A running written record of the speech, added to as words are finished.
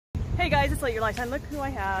Hey guys, it's LetYrLiteShine. Look who I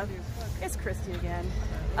have. It's Christy again.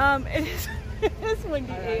 It's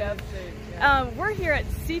windy AF. We're here at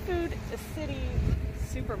Seafood City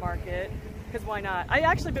Supermarket, because why not? I've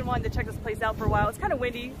actually been wanting to check this place out for a while. It's kind of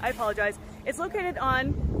windy. I apologize. It's located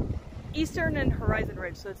on Eastern and Horizon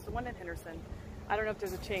Ridge, so it's the one in Henderson. I don't know if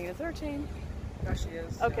there's a chain. Is there a chain? No, she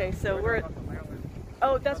is. Okay, so we're at...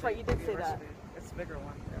 Oh, that's right. You did say that. It's a bigger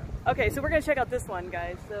one. Yeah. Okay, so we're going to check out this one,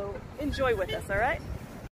 guys. So enjoy with us, all right?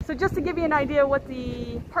 So just to give you an idea what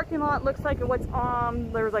the parking lot looks like and what's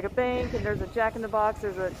on, there's like a bank and there's a Jack in the Box,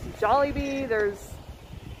 there's a Jollibee, there's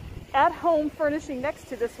at-home furnishing next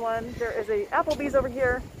to this one. There is a Applebee's over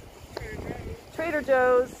here, Trader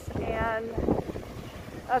Joe's, and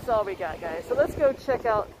that's all we got, guys. So let's go check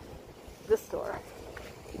out this store.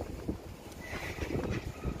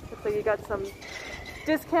 Looks like you got some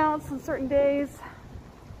discounts on certain days,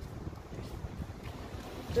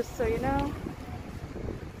 just so you know.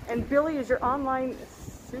 And Billy is your online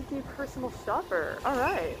Suki personal shopper. All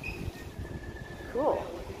right. Cool.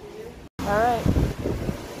 All right.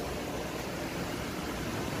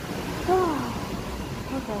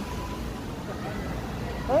 Okay.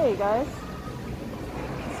 Hey guys.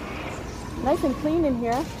 Nice and clean in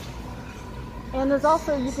here. And there's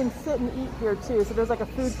also, you can sit and eat here too. So there's like a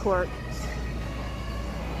food court.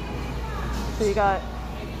 So you got,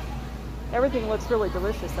 everything looks really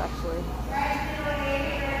delicious actually.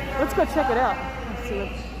 Let's go check it out. Let's see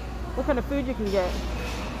what kind of food you can get.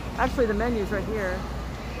 Actually, the menu's right here.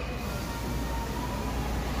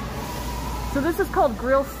 So this is called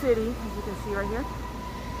Grill City, as you can see right here.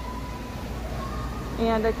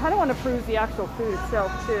 And I kind of want to peruse the actual food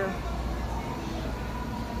itself too.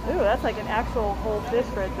 Ooh, that's like an actual whole fish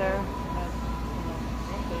right there.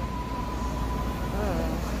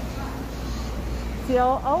 See,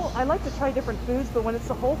 I like to try different foods, but when it's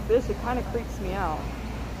the whole fish, it kind of creeps me out.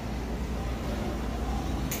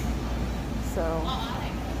 So,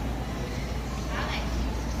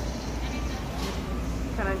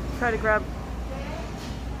 kind of try to grab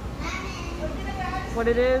what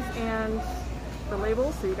it is and the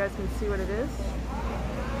label so you guys can see what it is.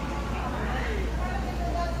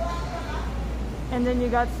 And then you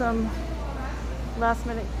got some last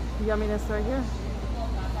minute yumminess right here.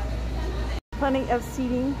 Plenty of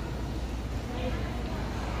seating,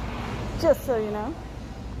 just so you know.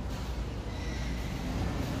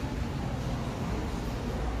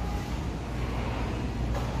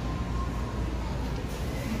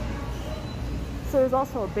 So there's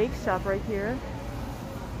also a bake shop right here.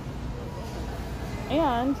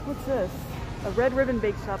 And what's this? A Red Ribbon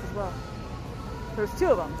bake shop as well. There's two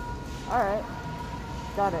of them. All right,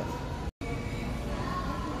 got it.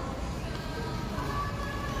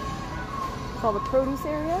 It's all the produce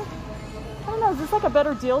area. I don't know, is this like a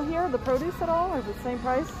better deal here, the produce at all, or is it the same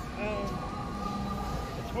price?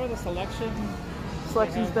 It's more the selection.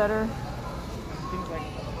 Selection's better. Things like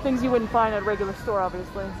things you wouldn't find at a regular store,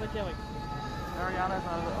 obviously. It's like, yeah, like Ariana's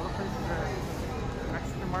and other places are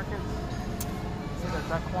Mexican markets. See the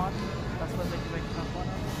duck one? That's what they can make duck one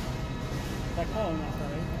of. Duck one, that's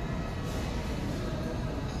right.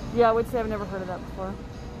 Yeah, I would say I've never heard of that before.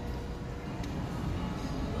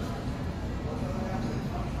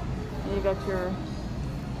 And you got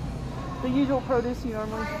the usual produce you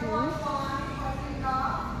normally see.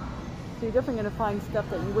 So you're definitely going to find stuff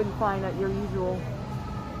that you wouldn't find at your usual.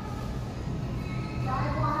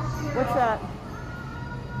 What's that?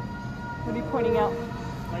 What are you pointing out?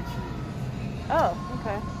 Like oh,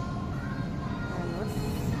 okay.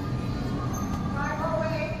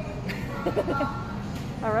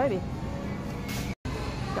 Alrighty.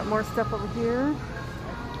 Got more stuff over here.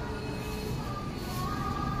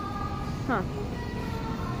 Huh.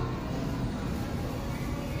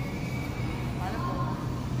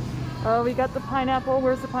 Oh, we got the pineapple.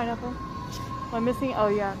 Where's the pineapple? Am I missing? Oh,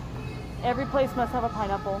 yeah. Every place must have a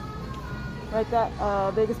pineapple. Right, that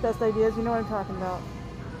Vegas Best Ideas. You know what I'm talking about.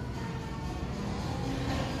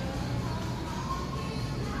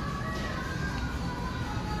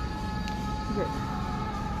 Good.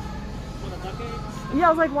 Yeah, I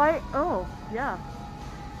was like, why? Oh, yeah.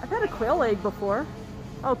 I've had a quail egg before.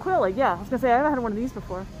 Oh, quail egg, yeah. I was going to say, I haven't had one of these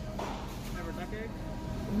before. Never duck egg?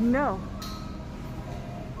 No.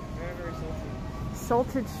 Very, very salty.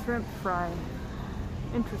 Salted shrimp fry.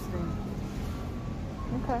 Interesting.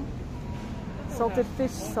 Okay. Salted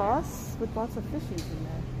fish sauce with lots of fishies in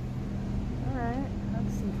there. Alright,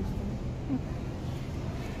 that's interesting.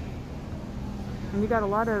 And you got a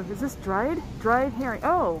lot of, is this dried? Dried herring.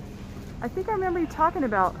 Oh, I think I remember you talking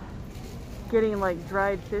about getting like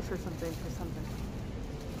dried fish or something for something.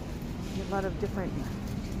 A lot of different.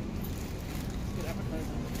 Good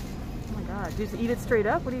appetizing. Do you just eat it straight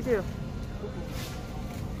up? What do you do?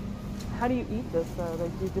 How do you eat this though?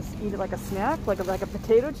 Like, do you just eat it like a snack? Like a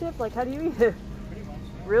potato chip? Like, how do you eat it? Pretty much.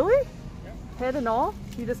 Really? Yeah. Head and all?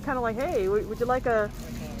 You just kind of like, hey, would you like a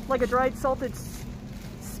dried salted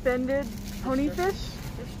suspended pony fish?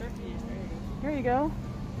 Fish turkey. Here you go.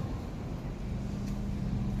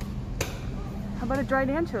 How about a dried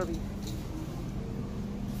anchovy?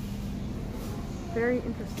 Very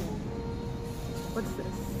interesting. What's this?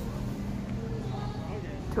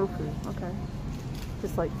 Tofu, okay.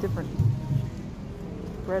 Just like different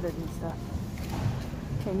breaded and stuff.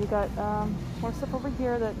 Okay, you got more stuff over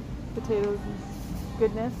here, that potatoes and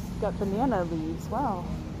goodness. Got banana leaves, wow.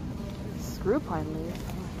 Screw pine leaves,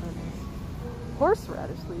 oh goodness.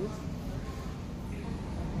 Horseradish leaves.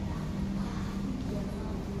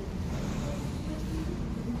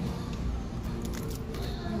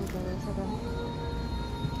 There's other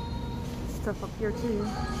stuff up here too.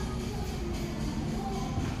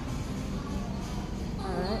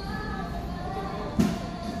 Alright.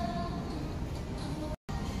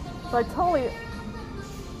 So I totally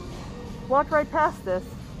walked right past this.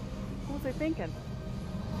 What was I thinking?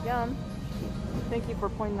 Yum. Thank you for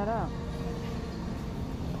pointing that out.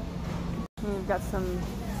 And we've got some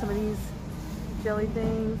of these jelly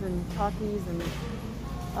things and Takis, and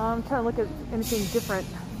I'm trying to look at anything different.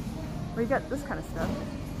 Well, you got this kind of stuff.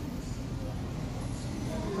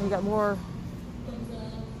 And you got more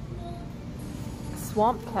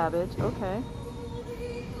swamp cabbage. Okay.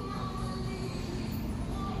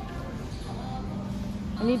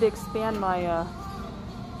 I need to expand my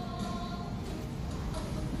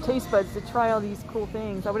taste buds to try all these cool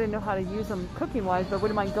things. I wouldn't know how to use them cooking wise, but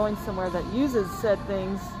wouldn't mind going somewhere that uses said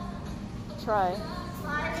things to try.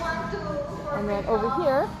 And then over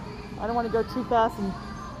here, I don't want to go too fast and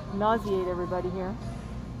nauseate everybody here.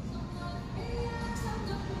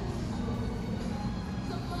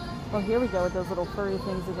 Well, here we go with those little furry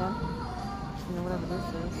things again. You know, whatever this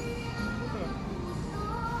is.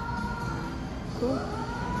 Cool.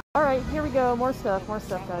 All right, here we go. More stuff,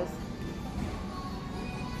 guys.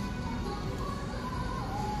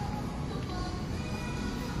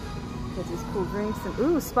 Get these cool drinks and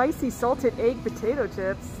ooh, spicy salted egg potato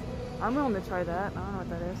chips. I'm willing to try that. I don't know what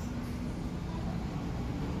that is.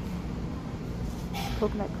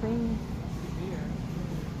 Coconut cream. Beer.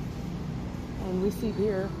 And we see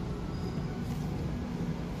beer.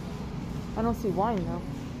 I don't see wine though.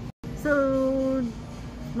 So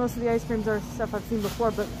most of the ice creams are stuff I've seen before,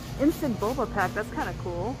 but instant boba pack, that's kind of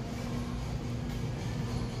cool.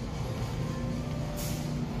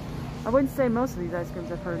 I wouldn't say most of these ice creams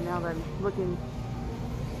I've heard now that I'm looking.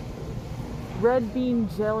 Red bean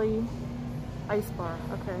jelly ice bar,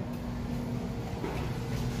 okay.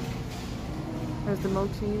 There's the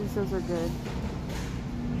mochis, those are good.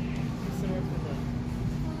 Similar to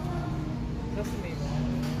the sesame one.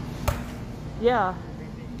 Yeah,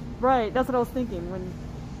 right, that's what I was thinking. When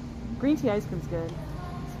green tea ice cream's good.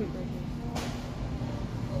 Sweet red tea.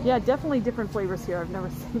 Yeah, definitely different flavors here I've never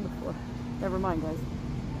seen before. Never mind, guys.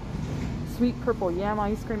 Sweet purple yam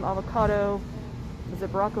ice cream, avocado. Is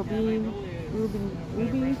it Barocco bean?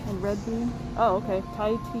 Ubi and red bean. Oh, okay.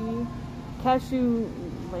 Thai tea. Cashew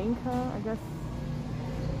lanka, I guess.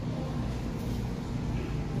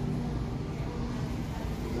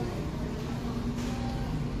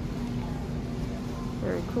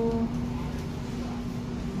 Very cool.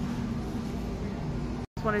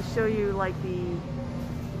 Just want to show you like the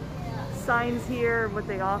signs here, what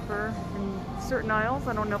they offer in certain aisles.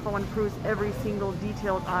 I don't know if I want to cruise every single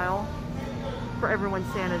detailed aisle for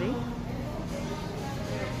everyone's sanity.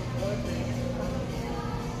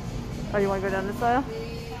 Oh, you want to go down this aisle?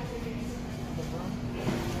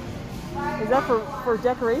 Is that for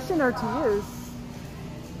decoration or to use?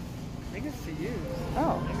 I think it's to use.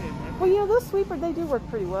 Oh. Well, you know, those sweepers, they do work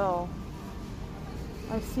pretty well.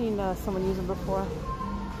 I've seen someone use them before.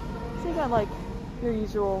 So you got like your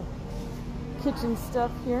usual kitchen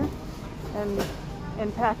stuff here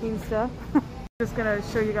and packing stuff. Just gonna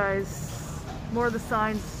show you guys more of the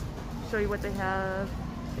signs, show you what they have.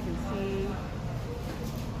 You can see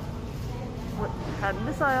what had in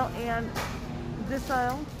this aisle and this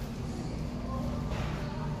aisle.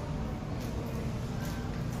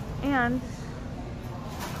 And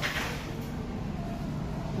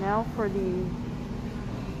now for the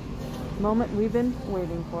moment we've been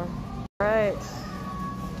waiting for. All right.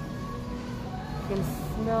 You can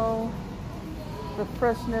smell the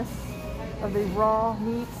freshness of the raw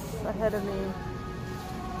meats ahead of me.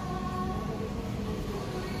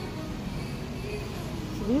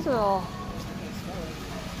 So these are all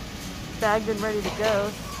bagged and ready to go.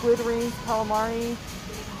 Squid rings, calamari,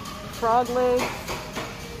 frog legs.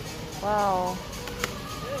 Wow.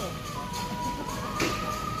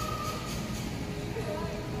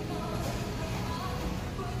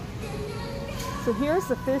 So here's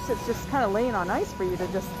the fish that's just kind of laying on ice for you to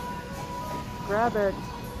just grab it.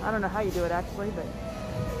 I don't know how you do it actually, but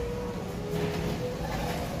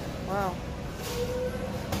wow.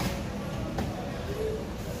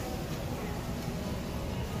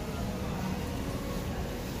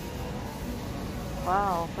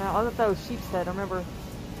 Wow. Wow. I thought that was sheep's head. I remember.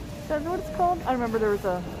 Is that what it's called? I remember there was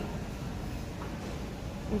a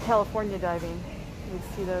in California diving. You'd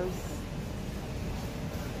see those.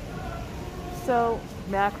 So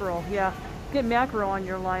mackerel, yeah. Get mackerel on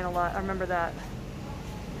your line a lot. I remember that.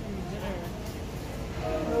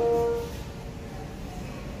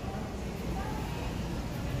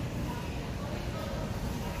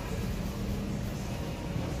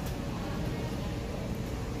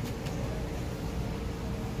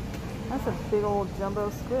 That's a big old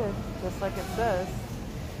jumbo squid, just like it says.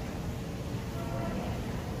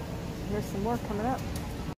 Here's some more coming up.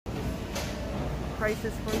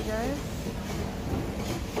 Prices for you guys.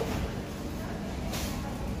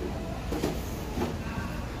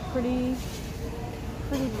 Pretty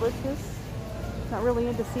delicious. Not really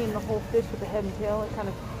into seeing the whole fish with the head and tail. It kind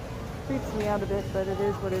of creeps me out a bit, but it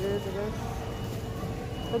is what it is, I guess.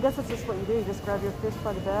 I guess that's just what you do. You just grab your fish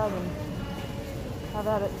by the bag and have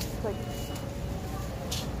at it. It's like,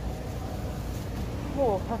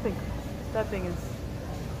 oh, I think that thing is,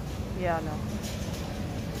 yeah, no.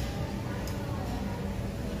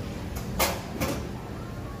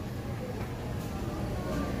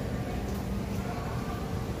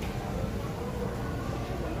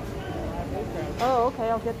 Oh, okay,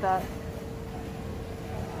 I'll get that.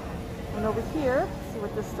 And over here, see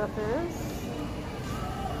what this stuff is.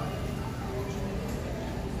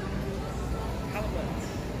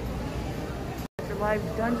 Your live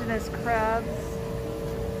Dungeness crabs.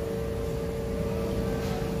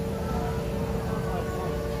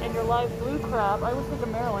 And your live blue crab. I would think of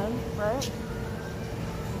Maryland, right?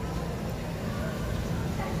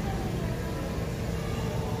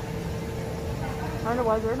 I don't know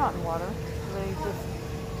why they're not in water. They just,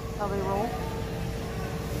 how they roll.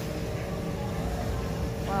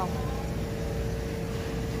 Wow.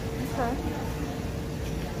 Okay.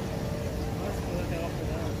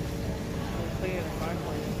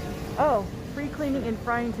 Oh, free cleaning and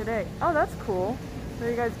frying today. Oh, that's cool. There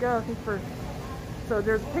you guys go. I think for, so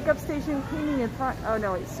there's pickup station, cleaning and frying. Oh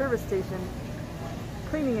no, wait, service station,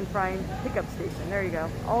 cleaning and frying, pickup station. There you go.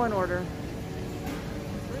 All in order.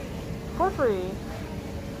 For free.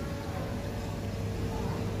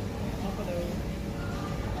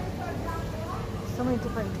 So many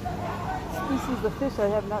different species of fish I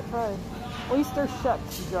have not tried. Oyster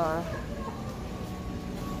shucks jar.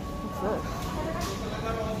 What's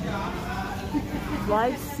this?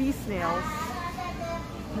 Live sea snails.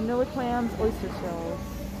 Manila clams, oyster shells.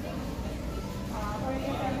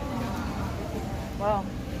 Wow.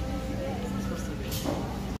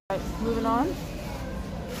 Alright, moving on.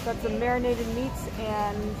 Got some marinated meats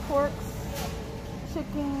and porks,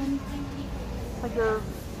 chicken, like your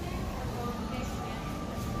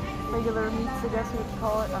regular meats, I guess you would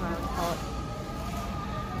call it. I don't know what to call it.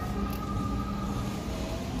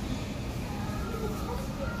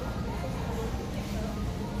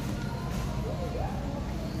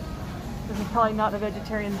 This is probably not a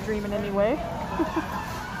vegetarian's dream in any way.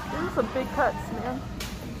 These are some big cuts, man.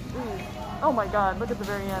 Ooh. Oh my god, look at the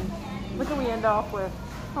very end. Look what we end off with.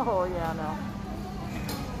 Oh yeah, no.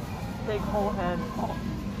 Big whole head. Oh,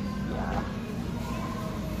 yeah.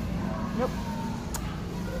 Nope.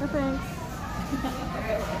 No thanks.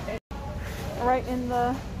 Right in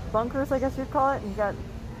the bunkers, I guess you'd call it. You got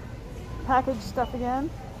packaged stuff again.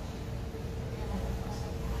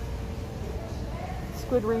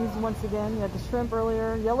 Squid rings once again. You had the shrimp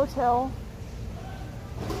earlier. Yellowtail.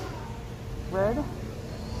 Red.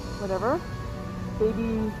 Whatever.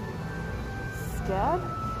 Baby scad.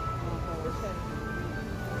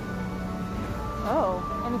 Oh,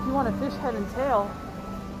 and if you want a fish head and tail,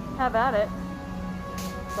 have at it.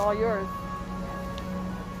 It's all yours.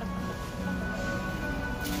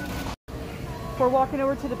 We're walking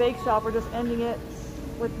over to the bake shop. We're just ending it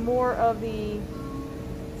with more of the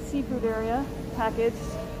seafood area packaged,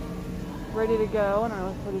 ready to go. I don't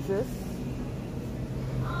know, what is this?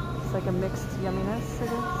 It's like a mixed yumminess, I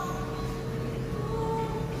guess.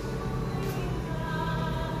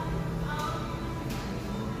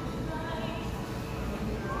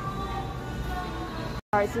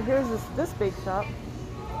 Alright, so here's this bake shop.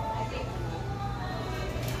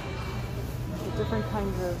 With different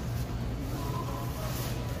kinds of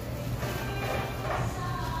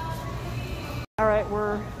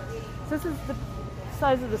So this is the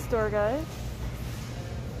size of the store, guys.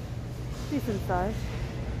 Decent size.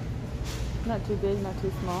 Not too big, not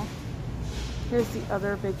too small. Here's the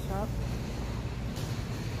other big shop.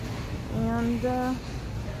 And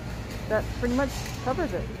that pretty much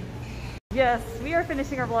covers it. Yes, we are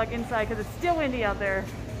finishing our vlog inside because it's still windy out there.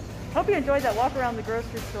 Hope you enjoyed that walk around the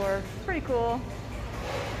grocery store. It's pretty cool.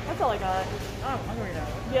 That's all I got. Oh, I'm hungry now.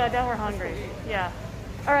 Yeah, now we're hungry. Yeah.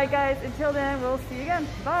 All right, guys. Until then, we'll see you again.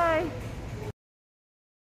 Bye.